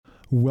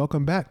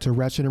Welcome back to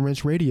Ratchet and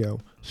Wrench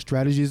Radio,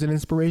 strategies and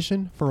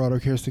inspiration for auto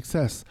care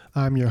success.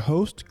 I'm your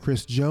host,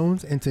 Chris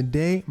Jones, and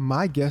today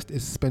my guest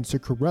is Spencer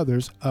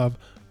Carruthers of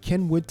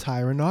Kenwood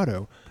Tire and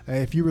Auto.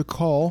 If you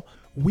recall,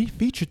 we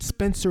featured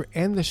Spencer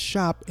and the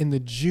shop in the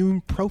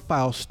June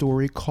profile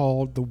story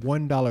called The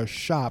 $1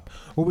 Shop,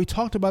 where we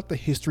talked about the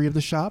history of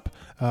the shop,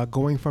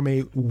 going from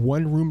a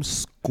one-room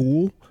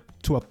school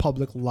to a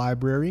public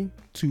library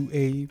to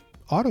a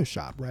auto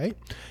shop, right?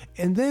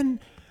 And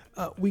then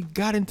we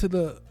got into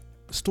the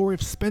story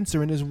of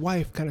Spencer and his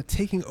wife kind of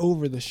taking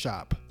over the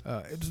shop.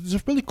 It's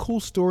a really cool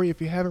story. If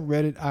you haven't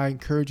read it, I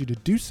encourage you to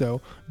do so.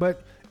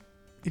 But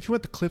if you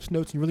want the Clips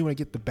Notes and you really want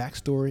to get the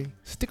backstory,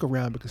 stick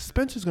around because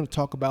Spencer's going to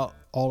talk about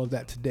all of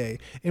that today.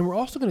 And we're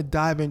also going to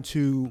dive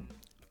into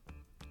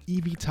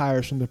EV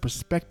tires from the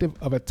perspective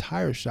of a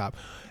tire shop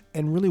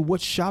and really what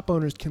shop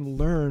owners can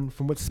learn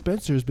from what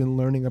Spencer's been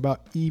learning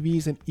about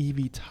EVs and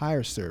EV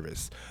tire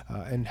service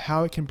and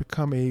how it can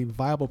become a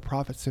viable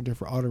profit center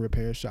for auto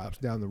repair shops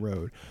down the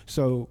road.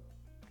 So,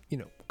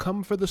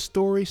 come for the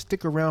story,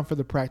 stick around for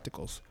the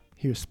practicals.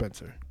 Here's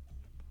Spencer.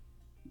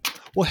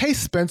 Well, hey,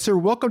 Spencer,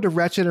 welcome to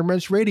Ratchet and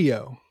Wrench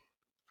Radio.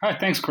 Hi,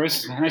 thanks,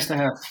 Chris. Thanks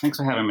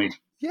for having me.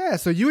 Yeah,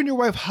 so you and your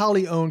wife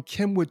Holly own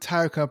Kenwood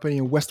Tire Company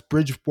in West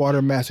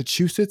Bridgewater,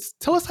 Massachusetts.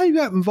 Tell us how you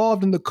got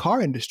involved in the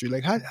car industry.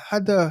 Like,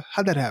 how'd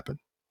that happen?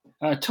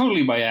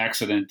 Totally by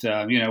accident.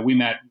 We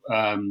met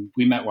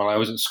while I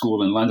was at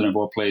school in London, of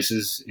all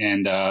places,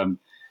 and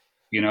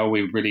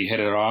we really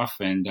hit it off.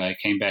 And I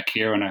came back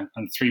here on a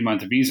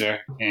 3-month visa,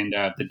 and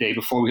the day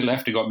before we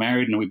left, I got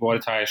married, and we bought a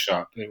tire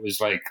shop. It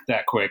was like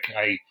that quick.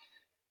 I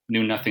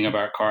knew nothing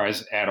about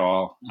cars at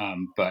all,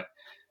 but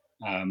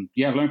I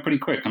learned pretty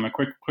quick. I'm a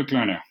quick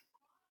learner.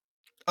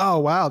 Oh,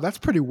 wow. That's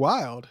pretty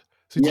wild.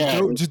 So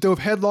you just dove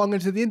headlong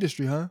into the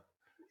industry, huh?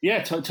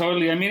 Yeah,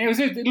 totally. I mean, it was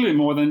a little bit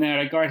more than that.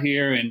 I got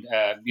here and,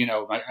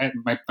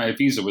 my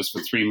visa was for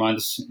 3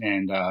 months.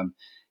 And,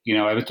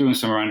 I was doing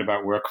some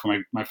roundabout work for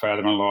my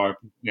father-in-law,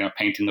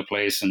 painting the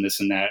place and this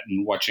and that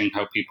and watching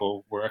how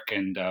people work.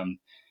 And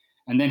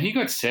then he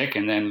got sick.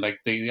 And then like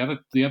the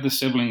other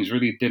siblings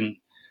really didn't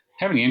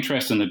have any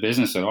interest in the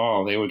business at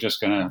all. They were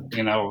just going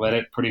to, let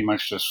it pretty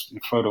much just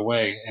float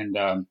away. And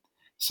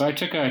so I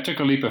took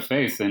a leap of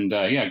faith and,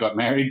 I got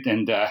married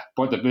and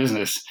bought the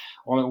business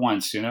all at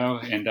once, and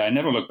I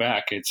never looked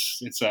back.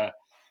 It's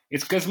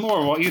because more,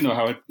 well,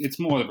 how it's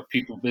more of a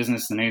people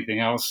business than anything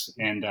else.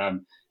 And,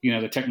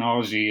 the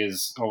technology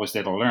is always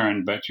there to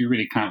learn, but you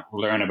really can't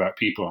learn about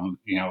people.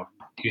 You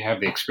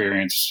have the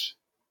experience.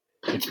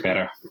 It's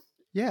better.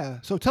 Yeah.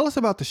 So tell us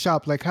about the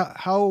shop. Like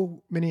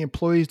how many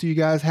employees do you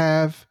guys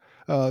have?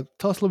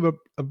 Tell us a little bit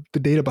of the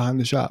data behind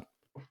the shop.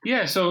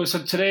 Yeah, so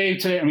today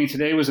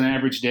was an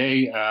average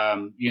day.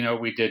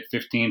 We did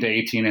 15 to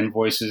 18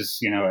 invoices.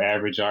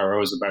 Average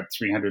RO is about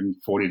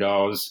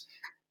 $340,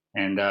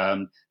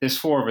 and there's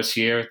 4 of us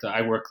here.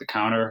 I work the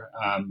counter,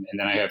 and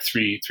then I have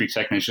three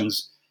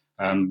technicians.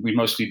 We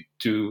mostly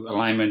do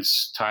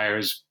alignments,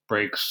 tires,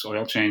 brakes,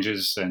 oil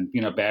changes, and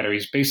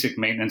batteries, basic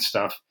maintenance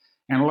stuff.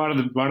 And a lot of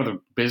the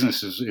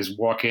business is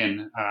walk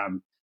in. I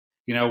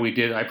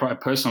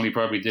personally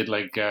probably did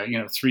like,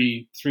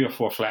 3 or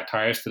 4 flat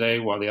tires today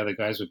while the other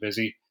guys were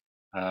busy.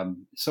 I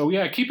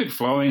keep it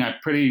flowing. I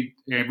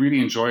really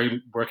enjoy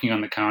working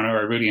on the counter.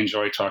 I really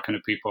enjoy talking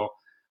to people.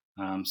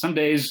 Some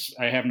days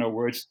I have no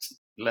words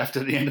left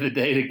at the end of the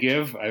day to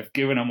give. I've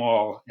given them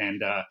all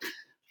and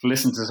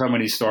listened to so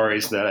many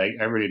stories that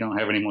I really don't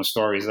have any more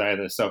stories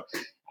either. So,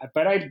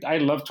 but I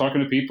love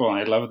talking to people and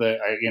I love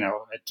I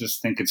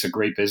just think it's a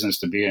great business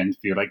to be in if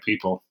you like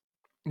people.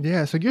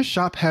 Yeah, so your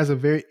shop has a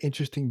very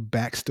interesting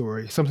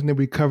backstory, something that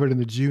we covered in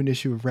the June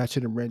issue of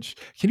Ratchet and Wrench.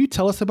 Can you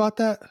tell us about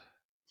that?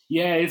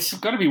 Yeah, it's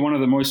got to be one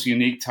of the most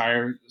unique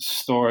tire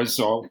stores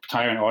or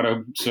tire and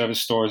auto service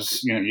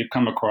stores you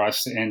come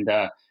across. And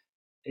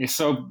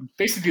so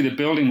basically, the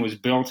building was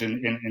built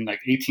in like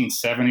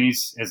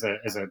 1870s as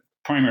a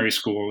primary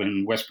school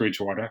in West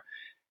Bridgewater,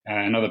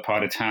 another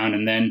part of town,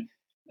 and then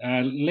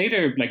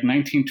later, like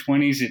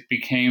 1920s, it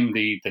became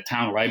the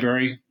town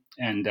library,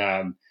 and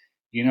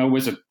it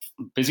was a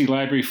busy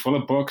library full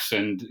of books,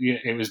 and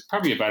it was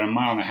probably about 1.5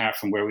 miles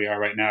from where we are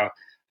right now.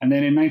 And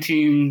then in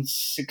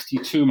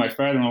 1962, my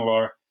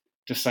father-in-law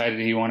decided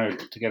he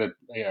wanted to get a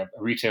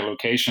retail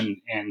location,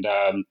 and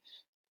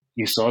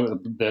he saw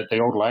that the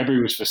old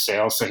library was for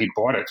sale, so he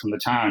bought it from the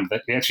town.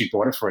 They actually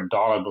bought it for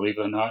 $1, believe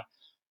it or not.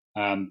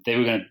 They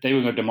were going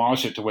to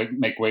demolish it to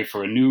make way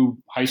for a new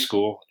high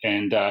school,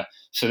 and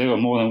so they were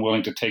more than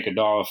willing to take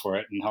 $1 for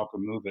it and help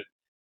them move it.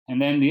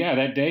 And then,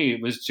 that day,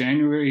 it was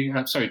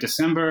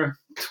December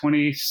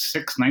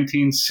 26,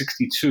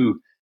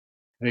 1962.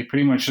 They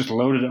pretty much just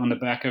loaded it on the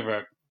back of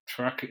a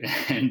truck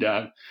and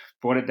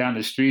brought it down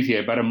the street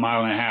here, about 1.5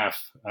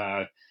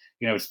 miles.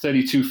 It's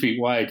 32 feet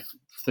wide,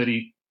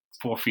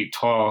 34 feet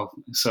tall.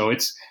 So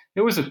it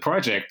was a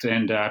project,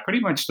 and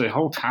pretty much the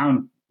whole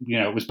town,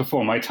 it was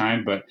before my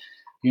time, but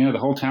the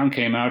whole town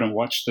came out and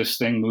watched this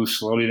thing move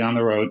slowly down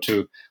the road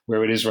to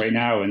where it is right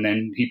now. And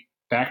then he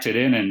backed it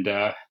in and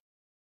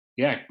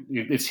yeah,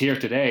 it's here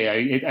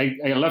today.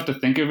 I love to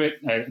think of it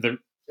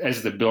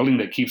as the building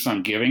that keeps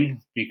on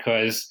giving,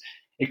 because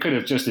it could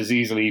have just as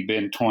easily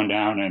been torn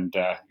down and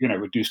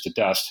reduced to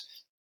dust.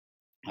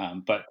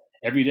 But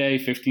every day,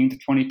 15 to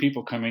 20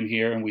 people come in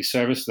here, and we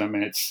service them,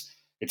 and it's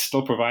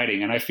still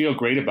providing, and I feel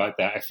great about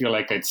that. I feel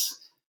like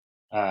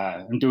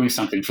I'm doing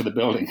something for the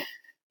building.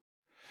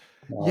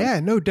 Yeah,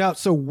 no doubt.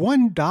 So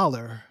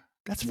 $1,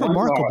 that's $1.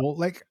 remarkable.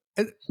 Like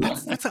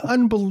that's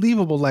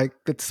unbelievable. Like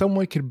that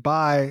someone could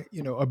buy,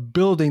 a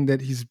building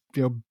that he's,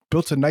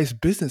 built a nice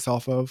business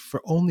off of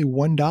for only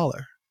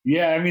 $1.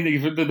 Yeah, I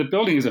mean, the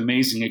building is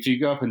amazing. If you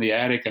go up in the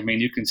attic, I mean,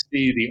 you can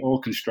see the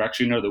old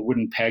construction, the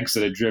wooden pegs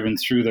that are driven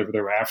through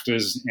the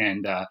rafters,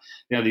 and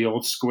the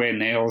old square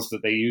nails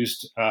that they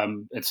used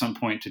at some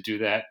point to do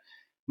that.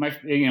 My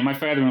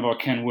father-in-law,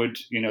 Kenwood,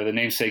 the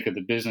namesake of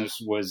the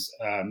business, was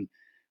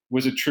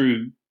a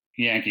true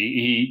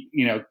Yankee.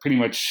 He, pretty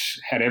much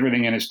had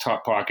everything in his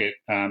top pocket.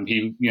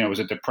 He, was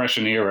a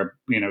Depression era,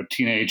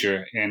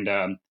 teenager,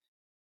 and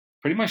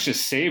pretty much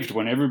just saved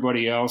when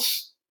everybody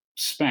else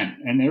spent.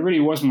 And there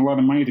really wasn't a lot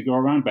of money to go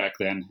around back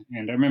then.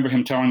 And I remember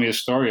him telling me a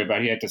story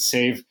about he had to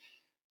save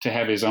to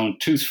have his own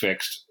tooth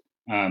fixed.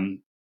 And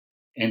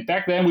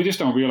back then, we just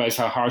don't realize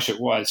how harsh it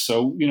was.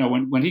 So,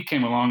 when he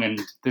came along and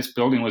this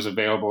building was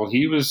available,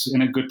 he was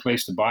in a good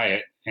place to buy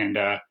it, and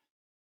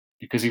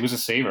because he was a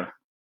saver.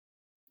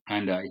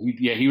 And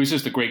he was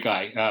just a great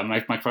guy.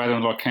 My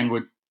father-in-law,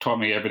 Kenwood, taught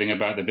me everything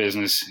about the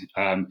business.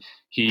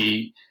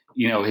 He,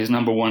 his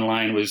number one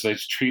line was,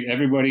 "Let's treat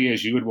everybody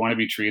as you would want to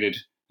be treated,"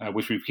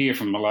 which we hear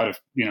from a lot of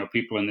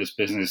people in this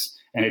business,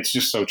 and it's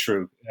just so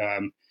true.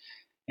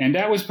 And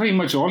that was pretty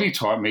much all he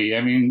taught me.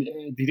 I mean,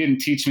 he didn't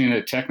teach me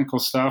the technical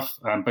stuff,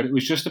 but it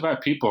was just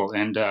about people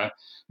and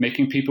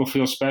making people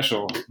feel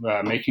special,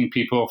 making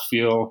people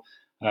feel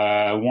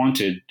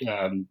wanted,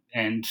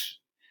 and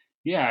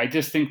yeah, I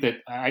just think that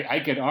I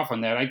get off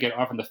on that. I get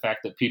off on the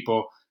fact that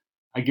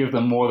I give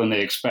them more than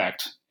they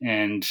expect,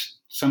 and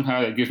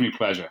somehow it gives me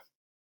pleasure.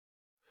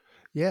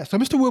 Yeah. So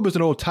Mr. Wood was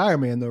an old tire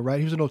man, though, right?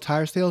 He was an old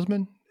tire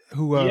salesman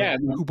Yeah,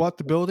 who bought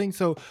the building.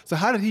 So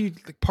how did he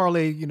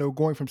parlay,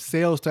 going from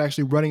sales to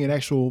actually running an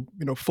actual,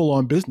 full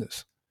on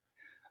business?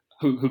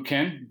 who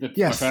can? My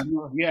Yes. father?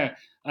 Yeah,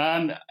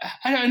 um,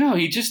 I don't know.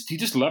 He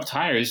just loved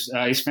tires.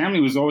 His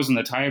family was always in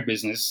the tire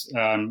business.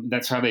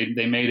 That's how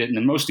they made it, and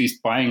then mostly he's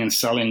buying and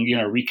selling,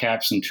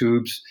 recaps and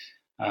tubes.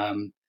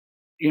 Um,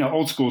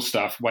 old school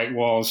stuff, white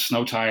walls,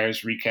 snow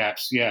tires,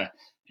 recaps. Yeah.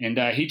 And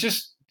he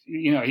just,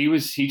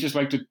 he just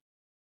liked to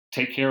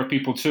take care of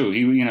people too.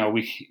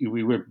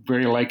 We were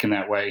very alike in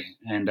that way.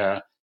 And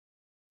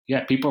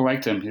yeah, people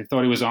liked him. They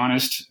thought he was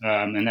honest.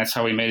 And that's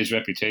how he made his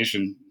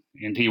reputation.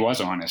 And he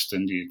was honest.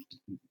 And,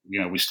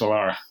 we still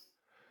are.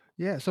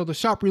 Yeah. So the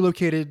shop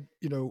relocated,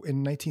 in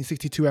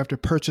 1962 after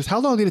purchase. How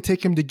long did it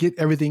take him to get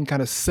everything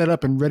kind of set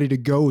up and ready to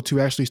go to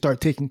actually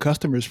start taking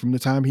customers from the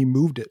time he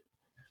moved it?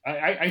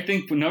 I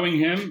think knowing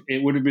him,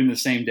 it would have been the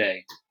same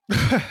day.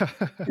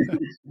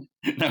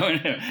 No,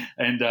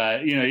 and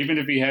even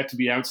if he had to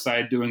be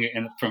outside doing it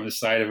from the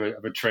side of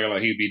a trailer,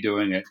 he'd be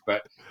doing it.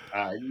 But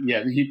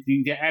yeah,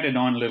 he added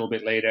on a little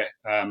bit later.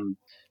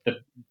 The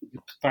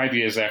 5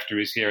 years after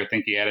he's here, I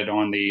think he added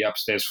on the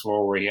upstairs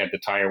floor where he had the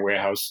tire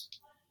warehouse,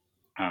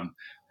 um,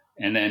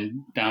 and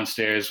then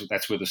downstairs,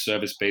 that's where the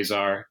service bays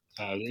are.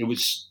 It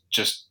was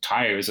just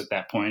tires at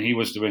that point. He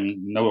was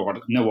doing no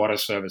auto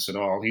service at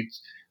all. He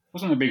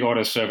wasn't a big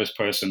auto service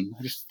person.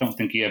 I just don't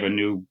think he ever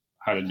knew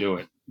how to do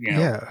it.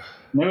 Yeah.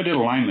 Never did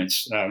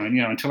alignments, and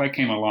until I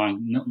came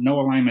along,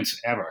 no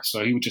alignments ever.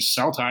 So he would just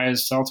sell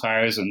tires,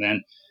 and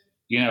then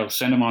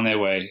send them on their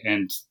way,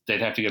 and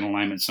they'd have to get an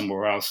alignment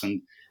somewhere else.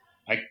 And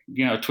I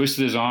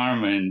twisted his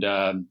arm and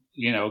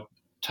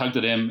tugged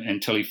at him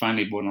until he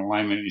finally bought an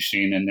alignment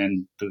machine, and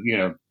then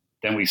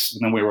then we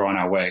were on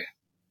our way.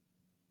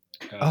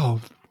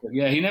 Oh,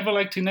 Yeah, he never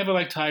liked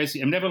tires.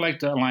 He never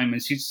liked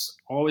alignments. He's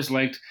always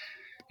liked,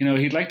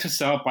 he'd like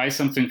to buy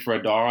something for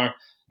 $1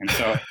 and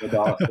sell it for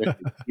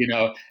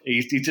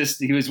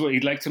 $1.50.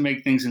 He'd like to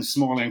make things in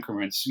small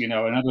increments.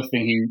 Another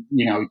thing he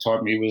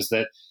taught me was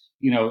that,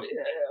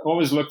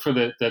 always look for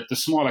the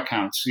small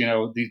accounts,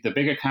 the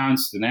big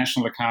accounts, the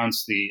national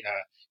accounts, the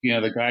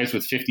guys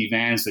with 50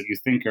 vans that you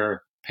think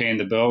are paying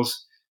the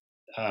bills.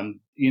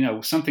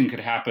 Something could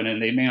happen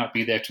and they may not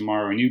be there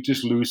tomorrow, and you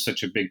just lose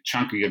such a big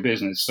chunk of your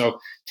business. So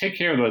take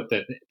care of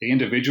the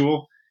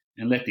individual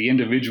and let the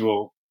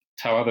individual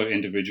tell other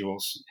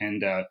individuals.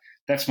 And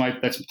that's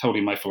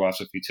totally my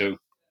philosophy too.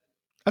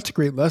 that's a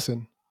great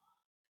lesson.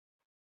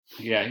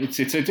 Yeah, it's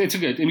a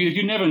good. I mean,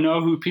 you never know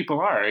who people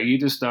are. You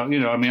just I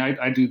mean,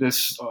 I do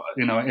this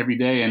every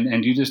day,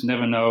 and you just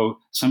never know.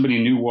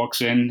 Somebody new walks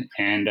in,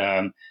 and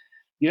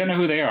you don't know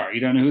who they are. You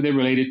don't know who they're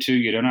related to.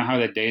 You don't know how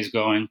their day's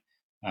going.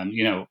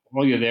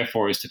 All you're there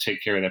for is to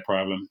take care of their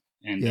problem,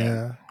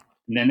 Yeah.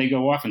 and then they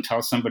go off and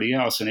tell somebody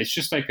else, and it's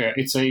just like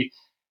it's a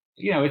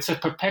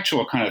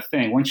perpetual kind of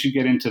thing. Once you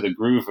get into the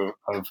groove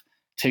of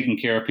taking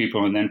care of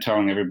people and then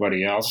telling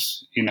everybody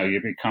else,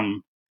 you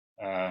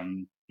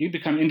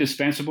become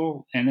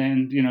indispensable, and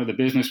then the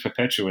business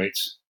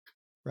perpetuates.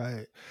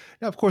 Right.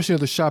 Now, of course,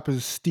 the shop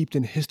is steeped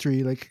in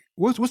history. Like,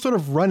 what sort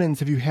of run-ins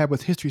have you had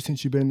with history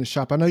since you've been in the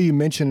shop? I know you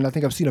mentioned, and I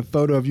think I've seen a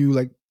photo of you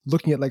like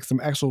looking at like some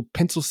actual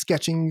pencil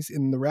sketchings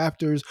in the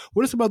rafters.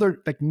 What are some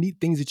other like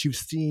neat things that you've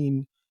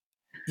seen,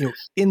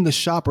 in the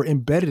shop or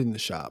embedded in the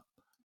shop?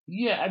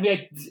 Yeah, I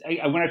mean,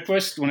 when I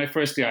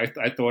first there,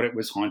 I thought it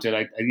was haunted.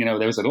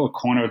 There was a little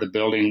corner of the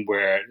building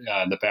where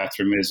the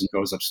bathroom is and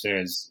goes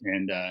upstairs,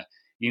 and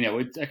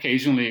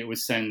occasionally it would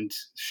send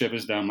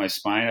shivers down my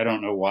spine. I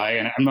don't know why,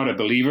 and I'm not a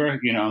believer.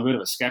 I'm a bit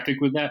of a skeptic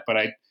with that, but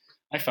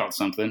I felt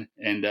something,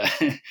 and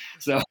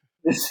so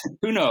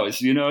who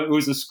knows? It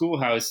was a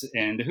schoolhouse,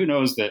 and who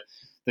knows the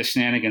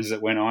shenanigans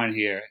that went on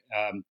here.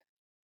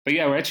 But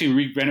yeah, we're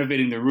actually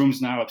renovating the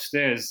rooms now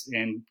upstairs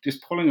and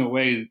just pulling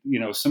away,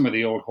 some of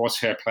the old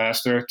horsehair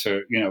plaster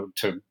to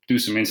do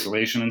some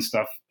insulation and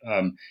stuff.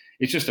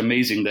 It's just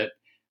amazing that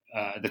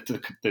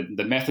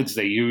the methods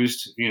they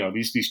used,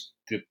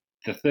 the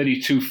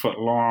 32-foot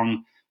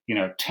long,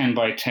 10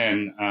 by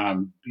 10,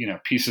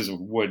 pieces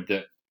of wood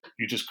that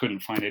you just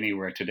couldn't find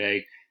anywhere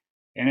today.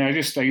 And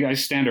I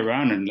stand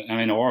around and I'm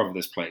in awe of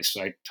this place.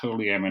 I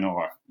totally am in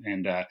awe.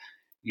 And I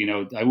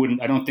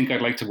don't think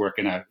I'd like to work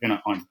in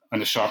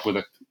a shop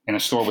in a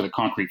store with a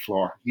concrete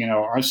floor.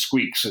 Ours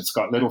squeaks. It's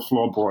got little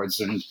floorboards,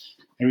 and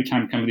every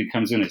time somebody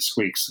comes in, it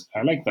squeaks.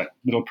 I like that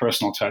little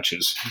personal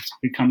touches.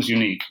 It becomes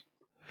unique.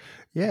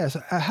 Yes.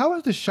 How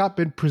has the shop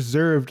been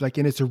preserved, like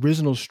in its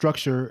original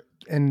structure,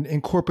 and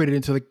incorporated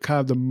into like kind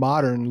of the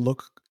modern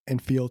look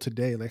and feel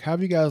today? Like, how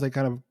have you guys like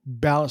kind of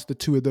balanced the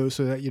two of those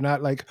so that you're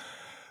not like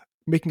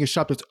making a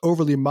shop that's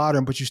overly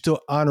modern, but you still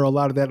honor a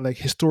lot of that like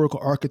historical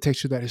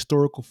architecture, that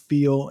historical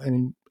feel,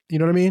 and you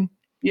know what I mean?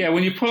 Yeah,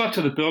 when you pull up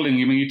to the building,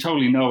 you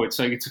totally know it's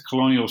a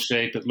colonial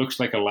shape. It looks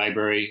like a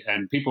library,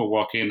 and people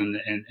walk in,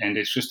 and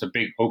it's just a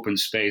big open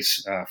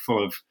space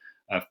full of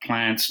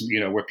plants.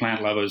 We're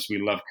plant lovers.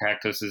 We love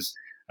cactuses.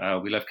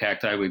 We love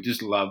cacti. We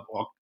just love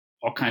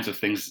all kinds of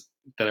things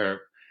that are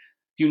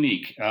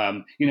unique.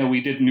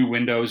 We did new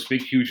windows,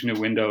 big, huge new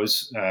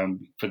windows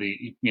for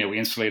we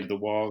insulated the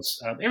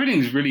walls.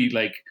 Everything's really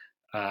like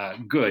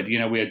good.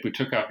 We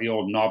took out the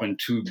old knob and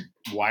tube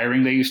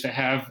wiring they used to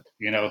have.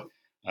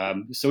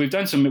 So we've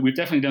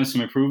definitely done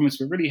some improvements,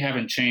 but really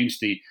haven't changed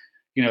the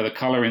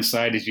color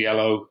inside is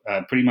yellow,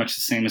 pretty much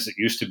the same as it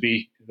used to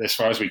be, as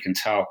far as we can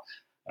tell.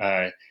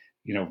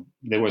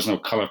 There was no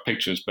color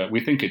pictures, but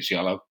we think it's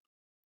yellow.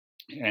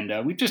 And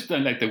we've just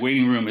done like the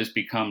waiting room has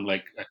become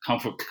like a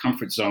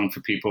comfort zone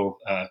for people.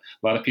 A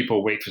lot of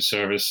people wait for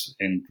service,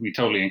 and we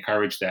totally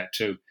encourage that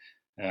too,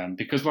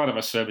 because a lot of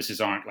our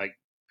services aren't like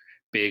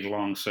big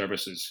long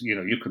services.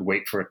 You could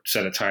wait for a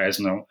set of tires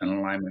and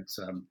alignments.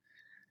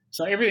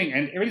 So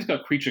everything's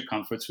got creature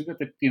comforts. We've got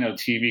the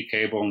TV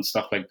cable and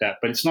stuff like that,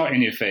 but it's not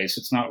in your face.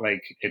 It's not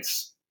like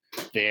it's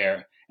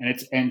there,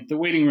 and the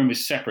waiting room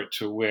is separate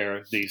to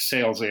where the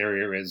sales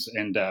area is,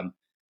 and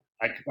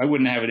I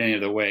wouldn't have it any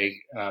other way.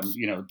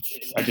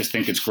 I just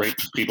think it's great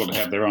for people to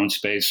have their own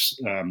space,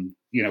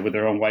 with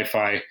their own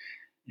Wi-Fi,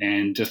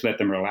 and just let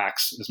them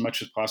relax as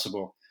much as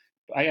possible.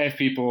 I have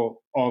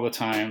people all the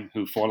time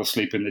who fall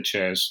asleep in the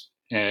chairs,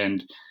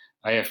 and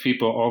I have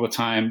people all the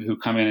time who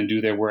come in and do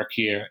their work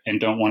here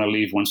and don't want to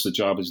leave once the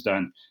job is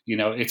done.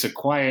 It's a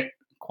quiet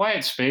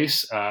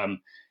space.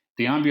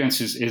 The ambiance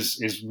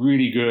is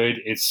really good.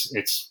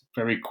 It's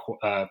very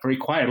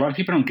quiet. A lot of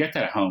people don't get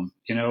that at home.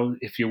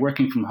 If you're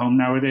working from home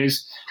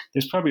nowadays,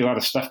 there's probably a lot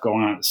of stuff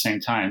going on at the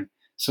same time.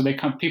 So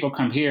people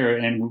come here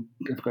and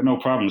have got no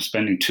problem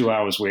spending 2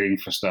 hours waiting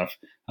for stuff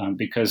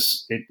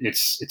because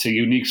it's a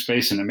unique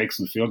space and it makes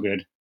them feel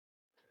good.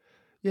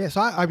 Yeah,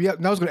 so yeah,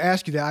 I was going to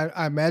ask you that.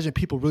 I imagine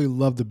people really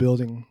love the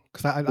building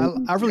because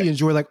I really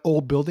enjoy like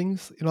old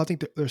buildings. I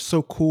think they're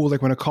so cool.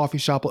 Like when a coffee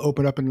shop will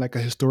open up in like a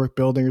historic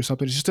building or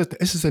something. It's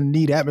just a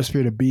neat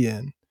atmosphere to be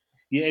in.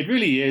 Yeah, it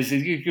really is.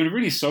 You can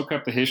really soak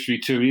up the history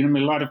too. A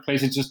lot of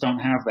places just don't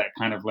have that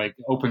kind of like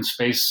open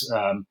space.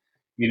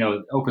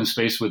 Open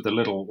space with the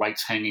little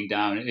lights hanging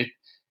down.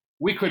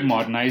 We could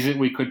modernize it.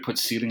 We could put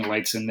ceiling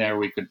lights in there.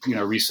 We could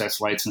recess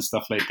lights and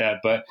stuff like that.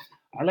 But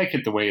I like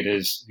it the way it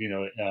is.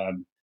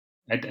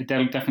 I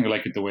definitely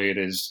like it the way it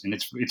is, and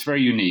it's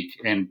very unique.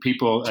 And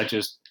people are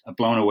just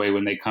blown away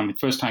when they come.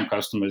 First time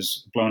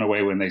customers blown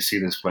away when they see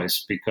this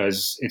place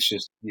because it's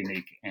just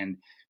unique.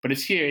 But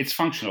it's here. It's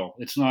functional.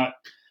 It's not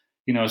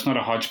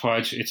a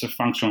hodgepodge. It's a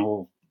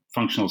functional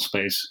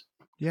space.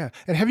 Yeah.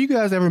 And have you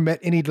guys ever met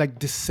any like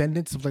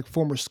descendants of like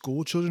former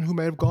school children who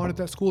may have gone to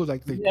that school?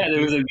 Like Yeah,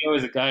 there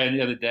was a guy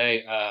the other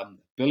day,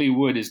 Billy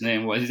Wood. His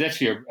name was. He's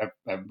actually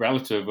a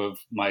relative of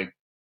my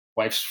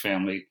wife's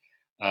family,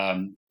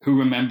 who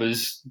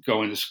remembers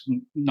going to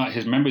not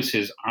his remembers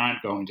his aunt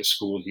going to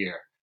school here.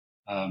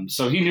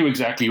 So he knew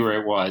exactly where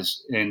it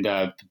was, and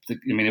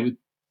it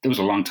was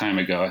a long time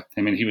ago.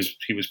 He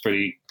was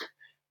pretty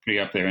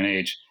up there in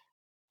age.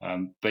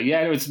 But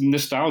yeah, it was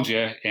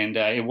nostalgia, and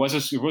it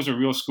was a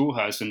real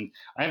schoolhouse, and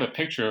I have a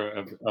picture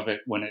of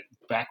it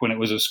back when it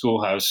was a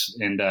schoolhouse,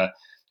 and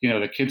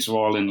the kids were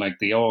all in like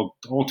the old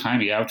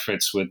timey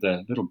outfits with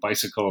the little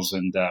bicycles,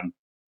 and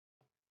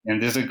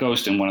And there's a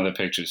ghost in one of the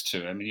pictures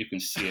too. I mean, you can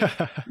see it.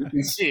 You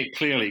can see it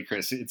clearly,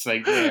 Chris. It's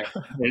like there.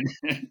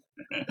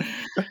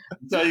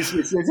 So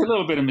it's a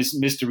little bit of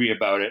mystery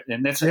about it,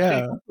 and I think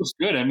Yeah. that's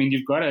good. I mean,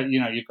 you've got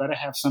to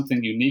have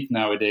something unique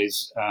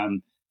nowadays.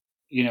 To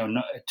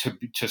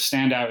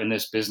stand out in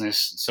this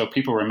business, so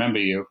people remember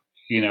you.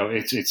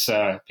 It's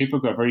people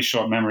got very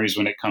short memories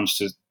when it comes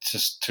to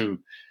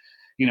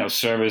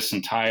service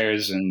and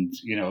tires and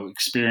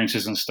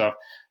experiences and stuff.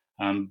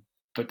 Um,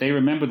 but they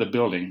remember the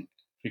building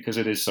because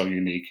it is so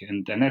unique,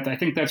 and I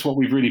think that's what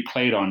we've really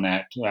played on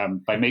that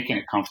by making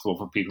it comfortable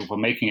for people, for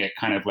making it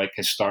kind of like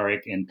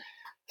historic and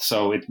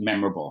so it's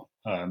memorable.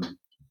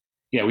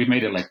 Yeah, we've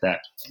made it like that,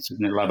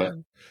 and I love Yeah. it.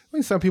 I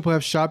mean, some people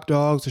have shop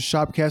dogs or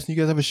shop cats, and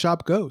you guys have a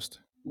shop ghost.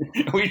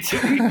 we do.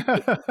 We do.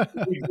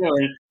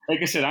 And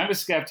like I said, I'm a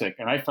skeptic,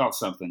 and I felt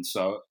something.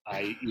 So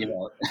I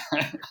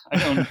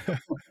don't.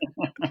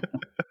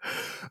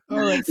 All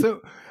right.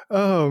 So,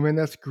 oh man,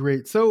 that's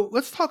great. So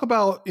let's talk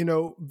about,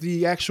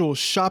 the actual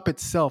shop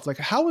itself. Like,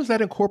 how was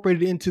that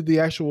incorporated into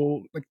the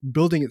actual like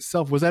building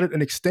itself? Was that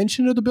an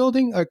extension of the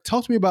building? Like,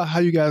 talk to me about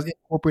how you guys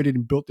incorporated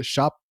and built the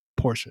shop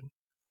portion.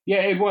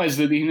 Yeah, it was.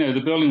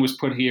 The building was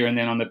put here, and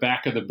then on the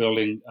back of the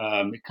building,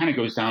 it kind of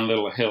goes down a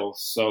little hill.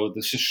 So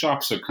the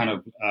shops are kind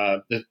of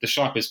the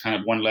shop is kind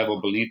of one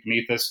level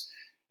beneath us,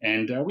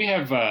 and we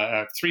have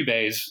three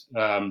bays.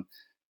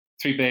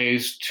 Three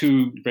bays,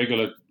 two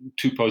regular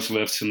two-post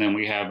lifts, and then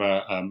we have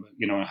a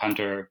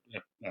hunter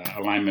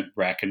alignment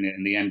rack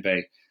in the end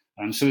bay.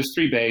 So there's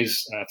three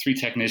bays, three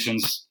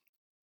technicians,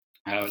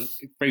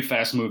 very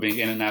fast moving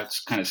in and out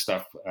kind of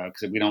stuff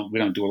because we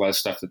don't do a lot of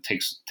stuff that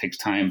takes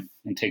time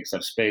and takes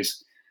up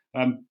space.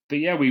 But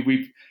yeah,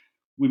 we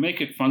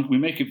make it fun. We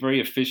make it very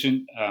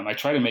efficient. I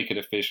try to make it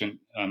efficient.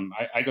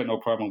 I got no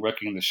problem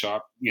working in the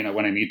shop,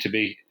 when I need to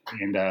be,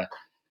 and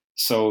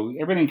so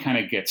everything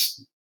kind of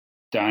gets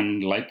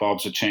done. Light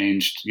bulbs are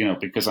changed,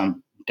 because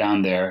I'm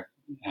down there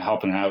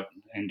helping out.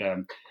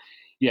 And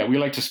yeah, we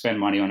like to spend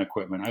money on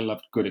equipment. I love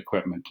good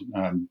equipment.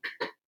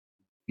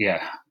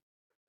 Yeah,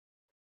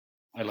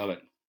 I love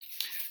it.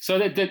 So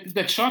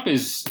that shop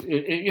is,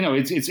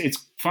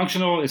 it's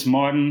functional, it's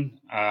modern,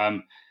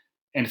 and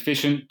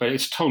efficient, but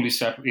it's totally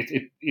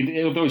separate.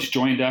 Although it's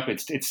joined up,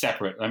 it's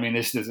separate. I mean,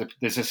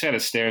 there's a set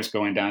of stairs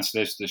going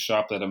downstairs to the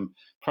shop that I'm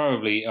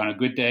probably on a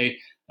good day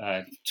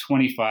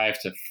 25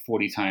 to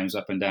 40 times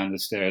up and down the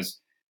stairs.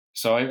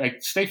 So I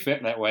stay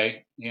fit that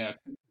way.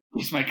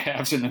 Keeps my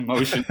calves in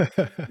motion.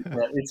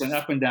 It's an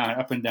up and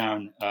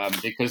down,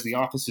 because the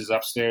office is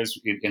upstairs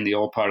in the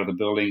old part of the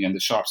building, and the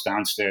shop's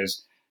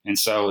downstairs, and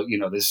so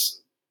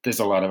there's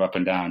a lot of up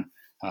and down.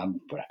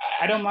 But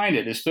I don't mind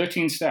it. There's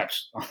 13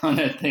 steps on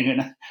that thing,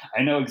 and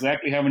I know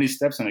exactly how many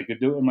steps, and I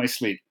could do it in my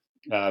sleep.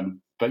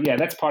 But yeah,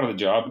 that's part of the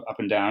job, up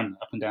and down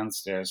the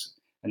stairs.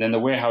 And then the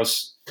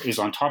warehouse is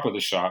on top of the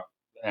shop,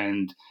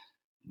 and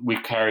we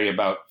carry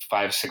about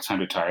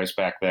 500-600 tires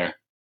back there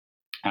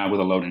with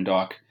a loading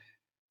dock.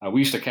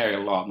 We used to carry a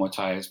lot more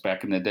tires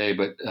back in the day,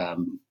 but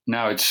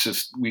now it's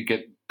just we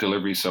get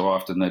deliveries so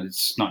often that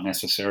it's not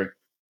necessary.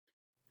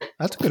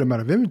 That's a good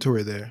amount of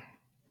inventory there.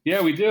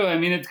 Yeah, we do. I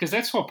mean, because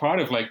that's all part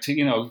of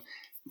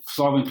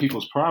solving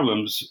people's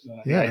problems.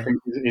 Yeah. I think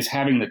is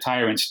having the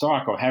tire in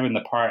stock or having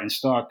the part in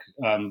stock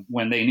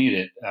when they need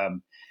it.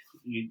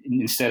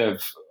 Instead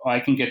of I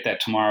can get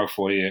that tomorrow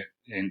for you,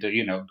 and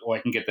or I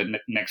can get the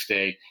next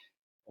day,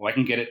 or I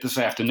can get it this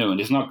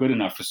afternoon. It's not good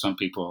enough for some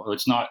people. Or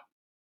it's not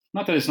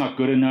that it's not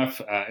good enough.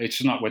 It's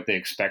just not what they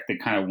expect. They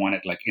kind of want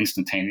it like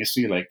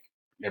instantaneously, like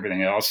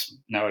everything else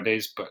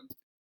nowadays.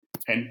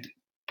 And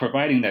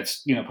providing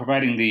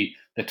providing the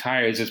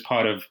tires is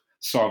part of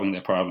solving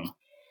their problem.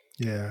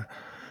 Yeah.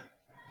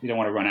 You don't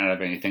want to run out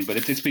of anything, but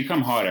it's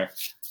become harder.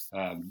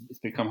 It's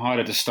become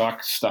harder to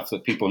stock stuff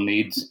that people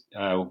need.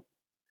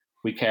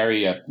 We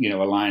carry a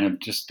line of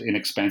just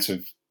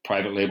inexpensive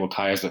private label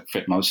tires that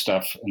fit most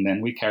stuff, and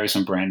then we carry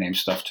some brand name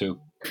stuff too,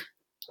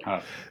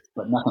 but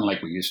nothing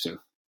like we used to. So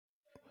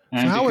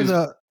And how because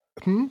was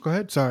go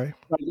ahead. Sorry.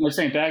 I was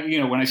saying back,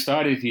 when I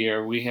started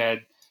here, we had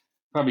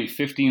probably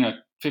 15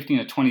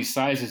 or 20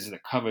 sizes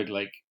that covered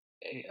like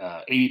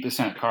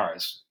 80% of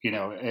cars,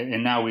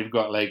 and now we've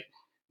got like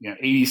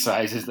 80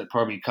 sizes that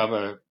probably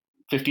cover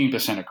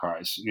 15% of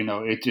cars.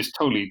 It just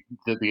totally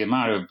the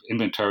amount of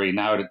inventory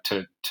now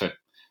to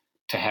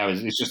have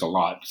is just a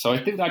lot. So I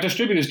think our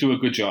distributors do a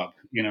good job,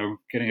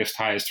 getting us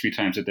tires 3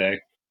 times a day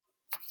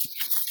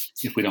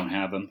if we don't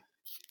have them.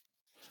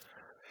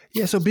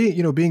 Yeah, so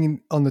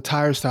being on the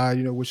tire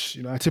side, which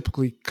I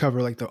typically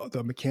cover like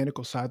the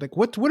mechanical side. Like,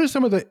 what are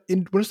some of the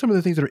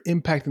things that are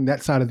impacting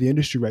that side of the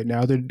industry right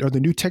now? Are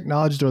the new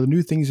technologies, are the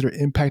new things that are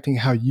impacting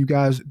how you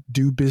guys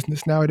do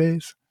business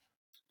nowadays?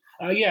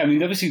 Yeah, I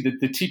mean, obviously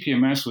the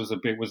TPMS was a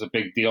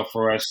big deal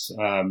for us,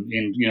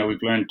 and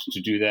we've learned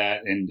to do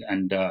that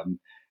and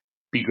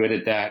be good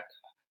at that.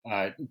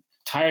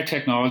 Tire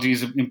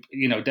technologies,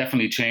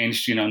 definitely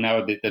changed.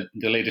 Now the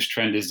latest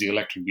trend is the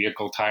electric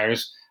vehicle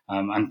tires.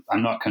 I'm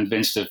not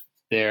convinced if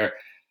they're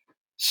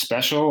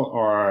special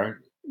or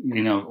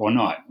or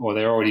not, or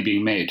they're already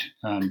being made.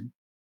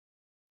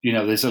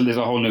 there's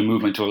a whole new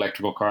movement to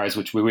electrical cars,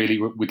 which we're really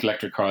with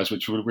electric cars,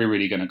 which we're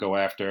really going to go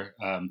after.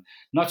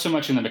 Not so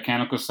much in the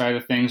mechanical side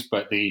of things,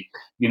 but the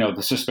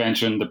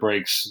suspension, the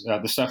brakes,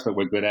 the stuff that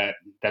we're good at.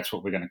 That's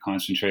what we're going to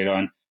concentrate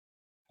on.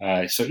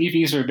 So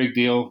EVs are a big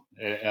deal,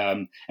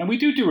 and we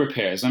do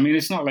repairs. I mean,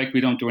 it's not like we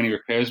don't do any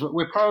repairs, but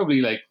we're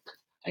probably like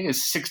I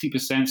guess 60%,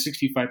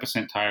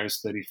 65%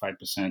 tires,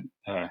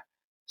 35%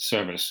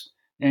 service,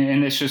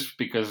 and it's just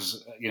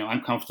because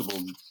I'm comfortable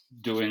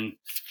doing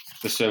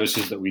the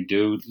services that we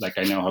do. Like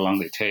I know how long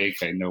they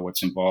take, I know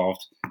what's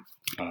involved.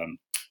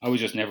 I was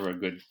just never a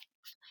good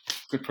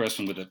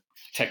person with a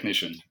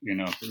technician.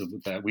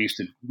 That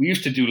we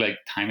used to do like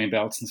timing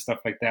belts and stuff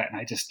like that,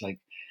 and I just like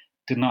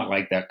did not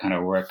like that kind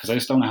of work because I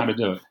just don't know how to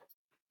do it.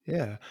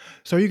 Yeah.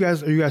 So are you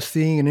guys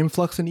seeing an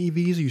influx in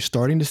EVs? Are you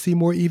starting to see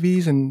more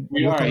EVs and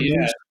We work are, on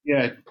yeah, those?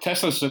 yeah.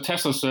 Tesla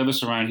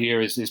service around here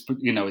is it's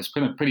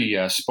been pretty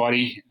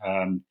spotty.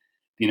 And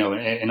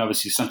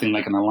obviously something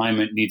like an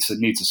alignment needs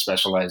a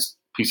specialized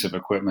piece of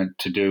equipment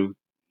to do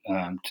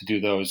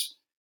those.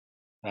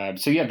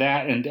 So yeah,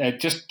 that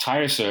and just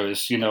tire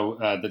service.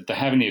 The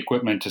having the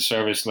equipment to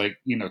service like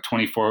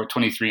 24,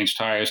 23-inch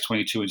tires,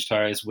 22-inch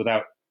tires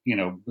without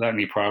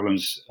any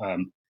problems.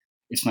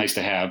 It's nice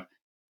to have.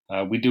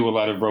 We do a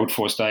lot of road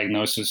force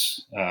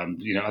diagnosis.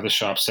 Other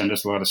shops send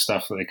us a lot of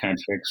stuff that they can't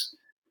fix,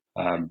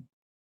 um,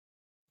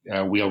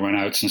 wheel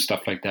runouts and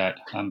stuff like that.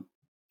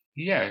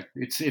 Yeah,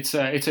 it's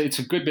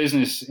a good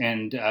business,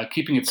 and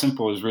keeping it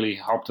simple has really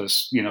helped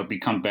us,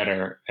 become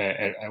better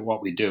at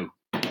what we do.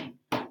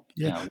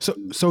 Yeah. Uh,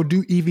 So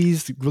do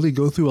EVs really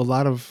go through a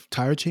lot of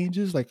tire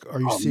changes? Like, are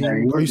you oh man,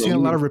 seeing are you seeing a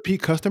lot of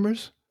repeat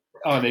customers?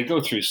 they go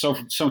through so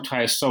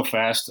tires so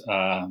fast.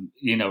 A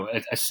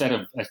set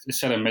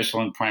of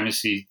Michelin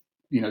Primacy,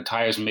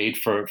 tires made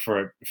for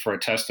a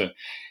Tesla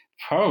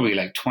probably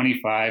like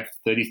 25,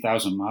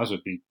 30,000 miles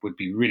would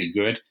be really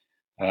good.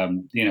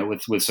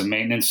 With some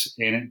maintenance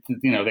and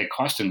they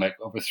cost them like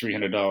over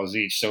 $300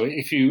 each. So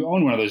if you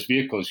own one of those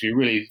vehicles, you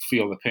really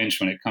feel the pinch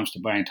when it comes to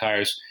buying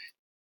tires.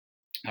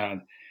 Uh,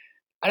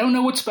 I don't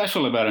know what's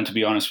special about them, to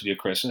be honest with you,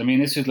 Chris. I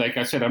mean, this is like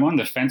I said, I'm on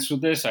the fence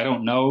with this. I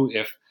don't know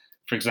if,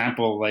 for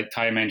example, like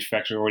tire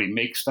manufacturer already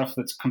makes stuff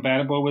that's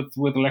compatible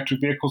with electric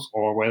vehicles,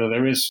 or whether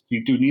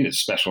you do need a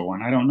special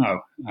one. I don't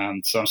know.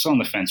 So I'm still on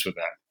the fence with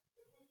that.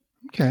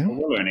 Okay. But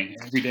we're learning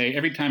every day.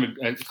 Every time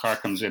a car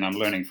comes in, I'm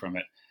learning from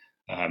it.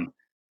 Um,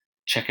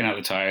 Checking out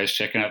the tires,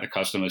 checking out the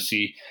customers,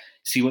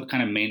 see what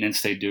kind of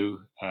maintenance they do.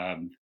 But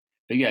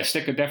yeah,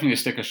 definitely a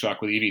sticker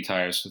shock with EV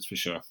tires. That's for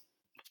sure.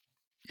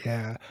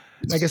 Yeah.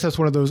 And I guess that's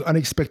one of those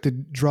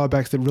unexpected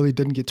drawbacks that really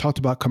didn't get talked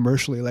about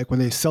commercially. Like when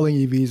they're selling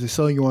EVs, they're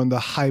selling you on the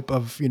hype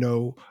of,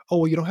 oh,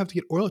 well, you don't have to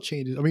get oil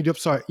changes. I mean,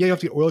 sorry. Yeah, you have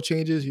to get oil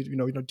changes,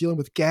 you're not dealing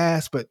with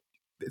gas, but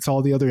it's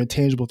all the other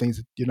intangible things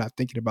that you're not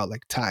thinking about,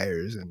 like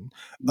tires and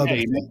Yeah, other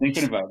you're not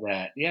thinking things. about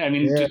that. Yeah, I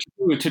mean, Yeah.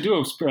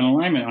 an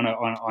alignment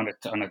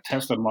on a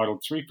Tesla Model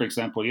 3, for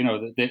example,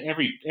 that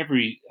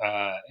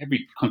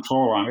every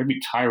control arm, every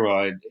tie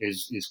rod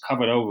is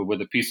covered over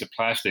with a piece of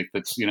plastic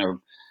that's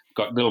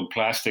got little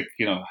plastic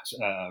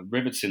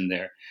rivets in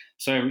there.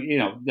 So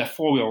that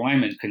four wheel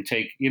alignment can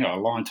take a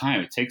long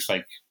time. It takes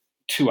like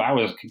 2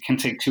 hours. It can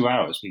take 2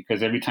 hours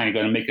because every time you're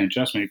going to make an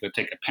adjustment, you've got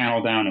to take a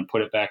panel down and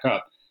put it back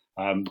up.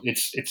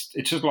 It's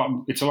just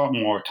a lot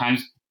more time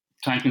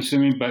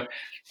consuming, but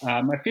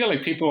I feel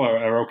like people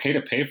are okay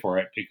to pay for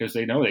it because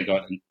they know they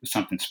got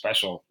something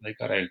special. They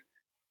got a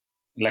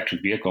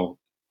electric vehicle,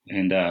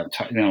 and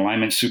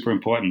alignment's super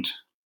important.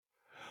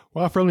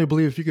 Well, I firmly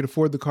believe if you can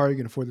afford the car, you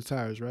can afford the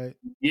tires, right?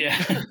 Yeah,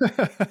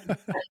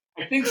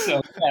 I think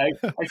so. Yeah,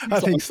 I think I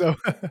so. think so.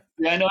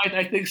 Yeah, no,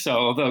 I think so.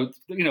 Although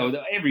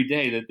every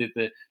day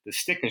the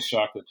sticker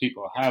shock that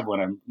people have when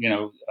I'm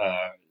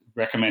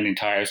recommending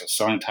tires or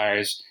selling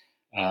tires,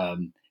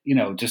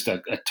 just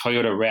a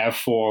Toyota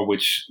Rav4,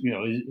 which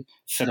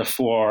set of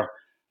four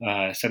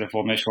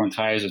Michelin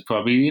tires is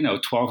probably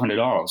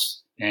 $1,200,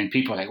 and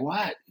people are like,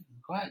 what,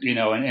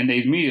 and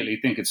they immediately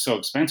think it's so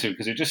expensive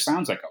because it just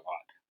sounds like a lot,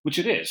 which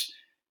it is,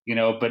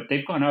 but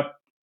they've gone up.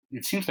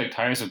 It seems like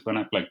tires have gone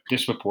up like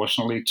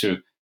disproportionately to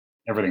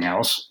everything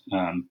else.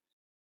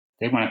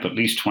 They went up at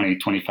least 20,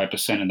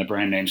 25% in the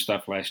brand name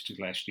stuff last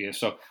year.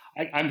 So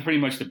I'm pretty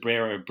much the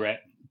bearer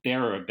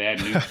of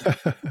bad news,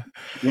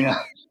 you know.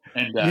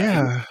 And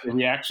Yeah. the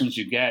reactions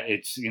you get,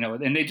 it's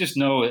and they just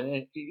know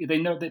they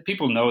know that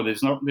people know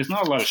there's not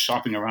a lot of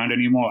shopping around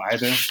anymore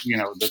either.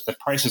 The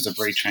prices are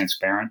very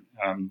transparent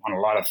on a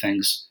lot of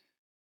things,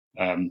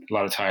 a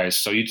lot of tires.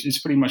 So it's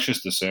pretty much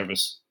just the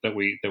service that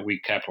we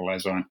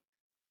capitalize on.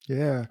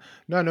 Yeah,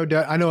 no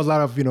doubt. I know a lot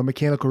of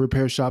mechanical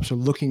repair shops are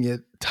looking at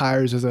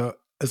tires as a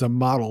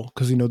model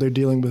because they're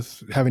dealing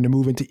with having to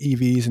move into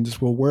EVs and just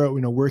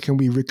where can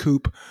we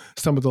recoup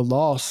some of the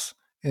loss,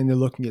 and they're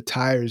looking at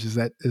tires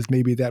as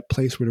maybe that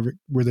place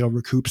where they'll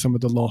recoup some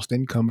of the lost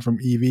income from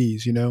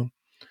EVs.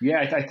 Yeah,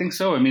 I think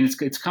so. I mean,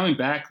 it's coming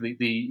back. Like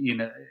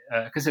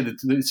I said,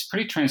 it's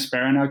pretty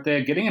transparent out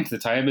there. Getting into the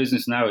tire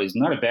business now is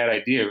not a bad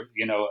idea.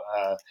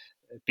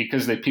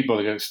 because people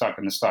are going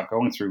to start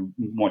going through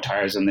more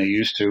tires than they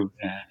used to,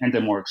 and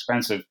they're more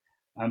expensive.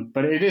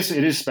 But it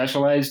is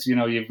specialized.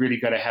 You've really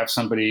got to have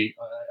somebody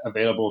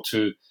available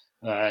to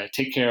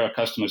take care of a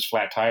customer's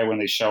flat tire when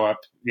they show up,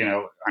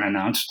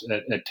 unannounced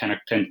at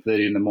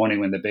 10:30 in the morning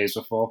when the bays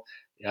are full.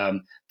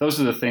 Those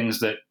are the things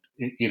that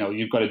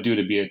you've got to do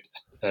to be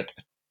a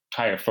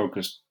tire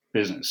focused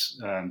business.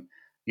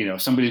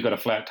 Somebody's got a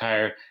flat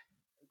tire,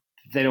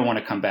 they don't want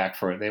to come back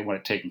for it. They want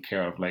it taken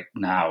care of like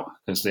now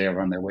because they are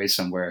on their way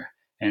somewhere.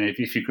 And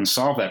if you can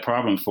solve that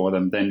problem for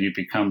them, then you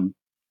become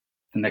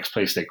the next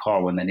place they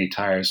call when they need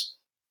tires.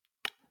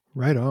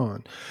 Right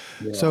on.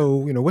 Yeah. So,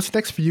 what's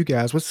next for you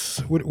guys?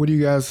 What are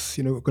you guys,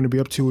 going to be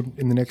up to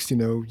in the next,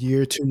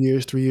 year, 2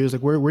 years, 3 years?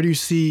 Like where do you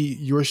see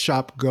your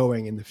shop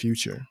going in the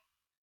future?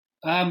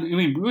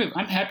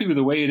 I'm happy with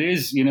the way it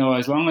is,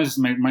 as long as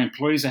my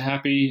employees are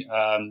happy.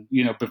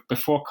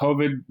 Before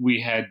COVID,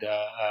 we had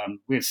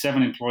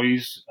 7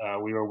 employees.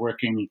 We were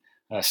working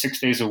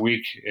 6 days a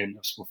week and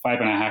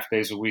 5.5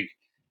 days a week.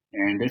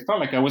 And it felt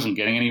like I wasn't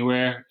getting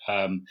anywhere,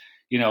 and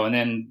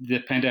then the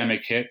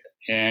pandemic hit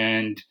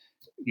and,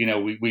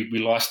 we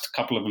lost a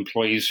couple of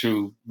employees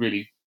who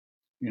really,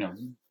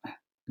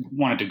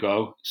 wanted to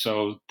go.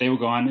 So they were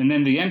gone. And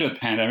then the end of the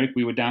pandemic,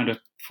 we were down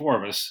to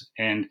 4 of us.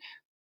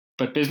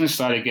 But business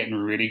started getting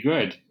really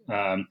good.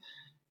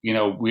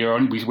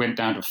 We went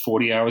down to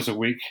 40 hours a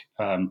week.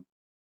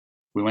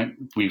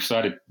 We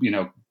started,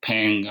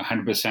 paying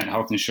 100%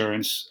 health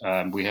insurance.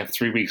 We have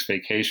 3 weeks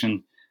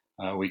vacation.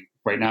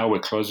 Right now we're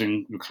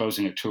closing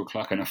at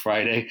 2:00 on a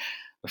Friday,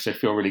 which I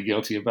feel really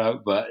guilty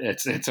about, but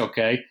it's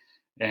okay.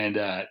 And,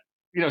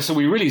 so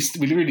we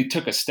really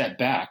took a step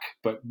back,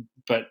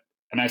 and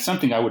that's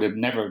something I would have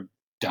never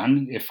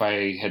done if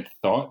I had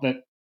thought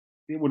that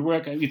it would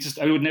work. I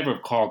would never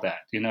have called that,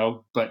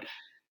 but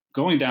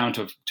going down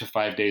to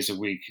 5 days a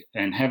week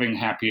and having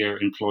happier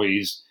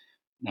employees,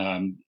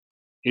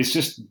 is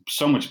just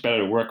so much better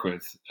to work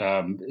with.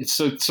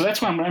 So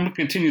that's why I'm going to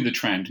continue the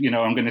trend.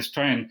 I'm going to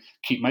try and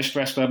keep my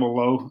stress level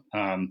low,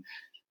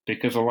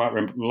 because a lot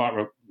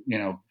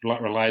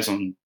relies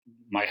on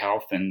my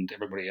health and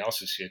everybody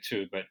else's here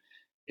too. But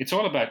it's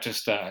all about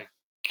just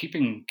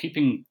keeping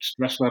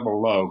stress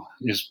level low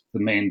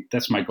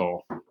that's my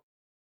goal.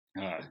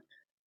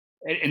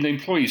 And the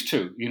employees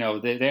too,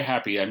 they're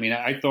happy. I mean,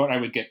 I thought I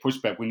would get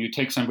pushback when you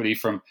take somebody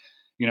from,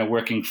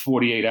 working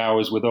 48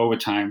 hours with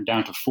overtime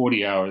down to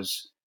 40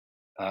 hours.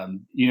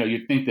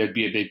 You'd think there'd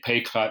be a big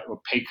pay cut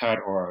or,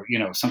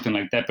 something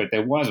like that, but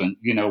there wasn't.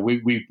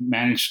 We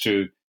managed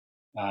to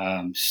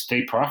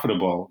stay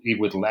profitable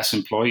with less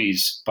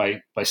employees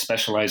by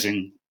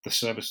specializing the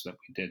service that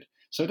we did.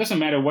 So it doesn't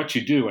matter what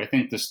you do. I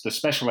think the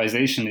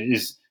specialization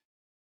is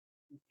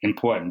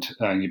important.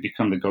 You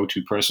become the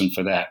go-to person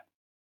for that.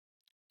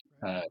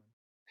 And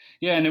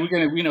then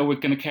we're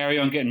gonna carry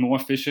on getting more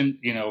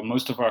efficient.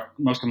 Most of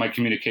my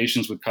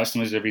communications with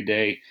customers every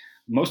day,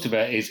 most of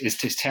it is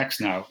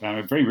text now.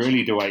 Very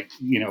rarely do I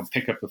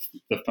pick up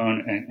the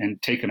phone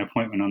and take an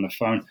appointment on the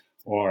phone,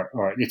 or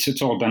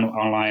it's all done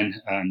online.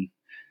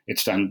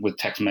 It's done with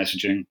text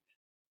messaging.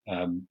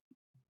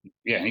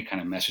 Any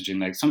kind of messaging.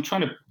 Like, so I'm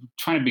trying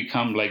to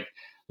become like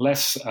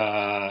less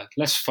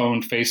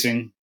phone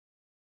facing.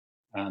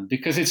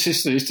 Because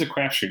it's a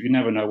crapshoot. You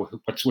never know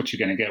what you're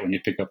going to get when you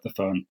pick up the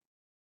phone.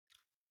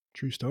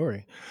 True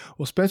story.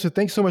 Well, Spencer,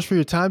 thanks so much for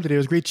your time today. It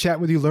was great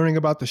chatting with you, learning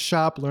about the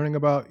shop, learning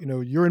about,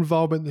 your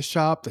involvement in the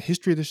shop, the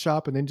history of the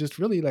shop, and then just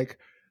really like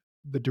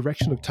the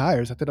direction of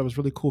tires. I thought that was a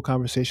really cool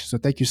conversation. So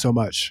thank you so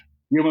much.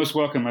 You're most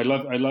welcome. I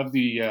love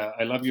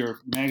your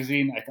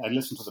magazine. I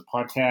listen to the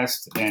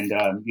podcast, and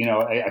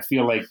I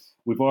feel like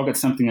we've all got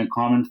something in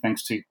common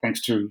thanks to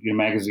your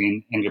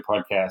magazine and your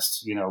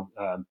podcast.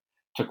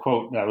 To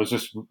quote, I was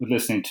just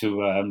listening to,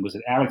 was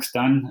it Alex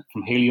Dunn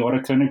from Haley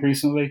Auto Clinic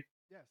recently?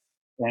 Yes.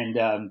 And,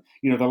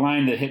 the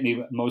line that hit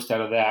me most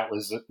out of that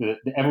was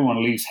that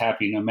everyone leaves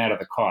happy no matter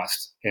the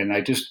cost. And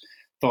I just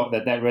thought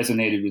that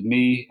resonated with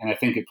me. And I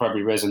think it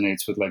probably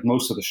resonates with like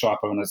most of the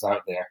shop owners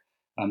out there,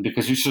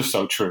 because it's just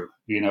so true.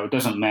 It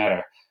doesn't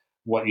matter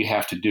what you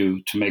have to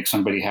do to make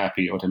somebody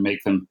happy or to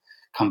make them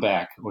come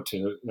back or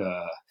to,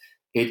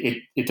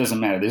 it doesn't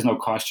matter. There's no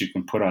cost you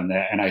can put on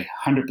that. And I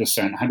 100%,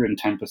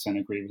 110%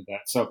 agree with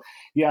that. So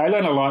yeah, I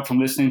learned a lot from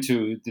listening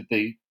to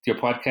your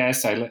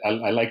podcast. I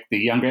like the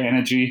younger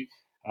energy.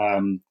 I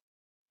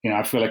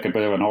feel like a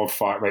bit of an old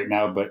fart right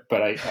now, but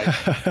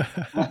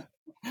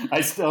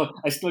I still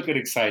get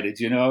excited,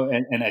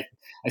 and I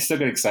still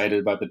get excited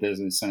about the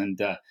business.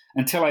 And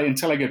until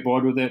I get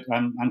bored with it,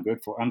 I'm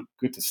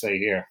good to stay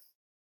here.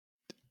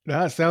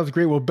 That sounds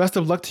great. Well, best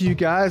of luck to you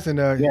guys,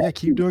 and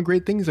keep doing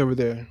great things over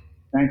there.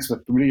 Thanks.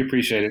 Really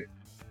appreciate it.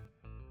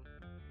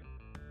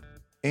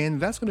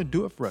 And that's going to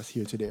do it for us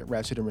here today at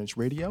Ratchet and Wrench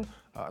Radio.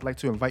 I'd like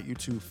to invite you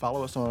to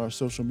follow us on our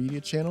social media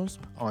channels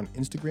on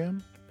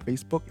Instagram,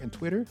 Facebook, and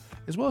Twitter,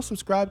 as well as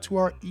subscribe to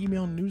our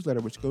email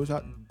newsletter, which goes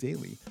out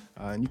daily.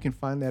 And you can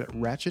find that at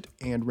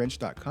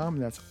ratchetandwrench.com.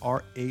 That's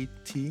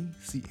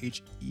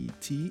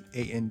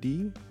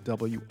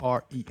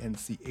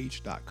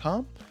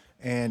RATCHETANDWRENCH.com.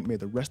 And may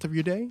the rest of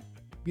your day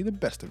be the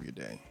best of your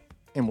day.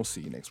 And we'll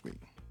see you next week.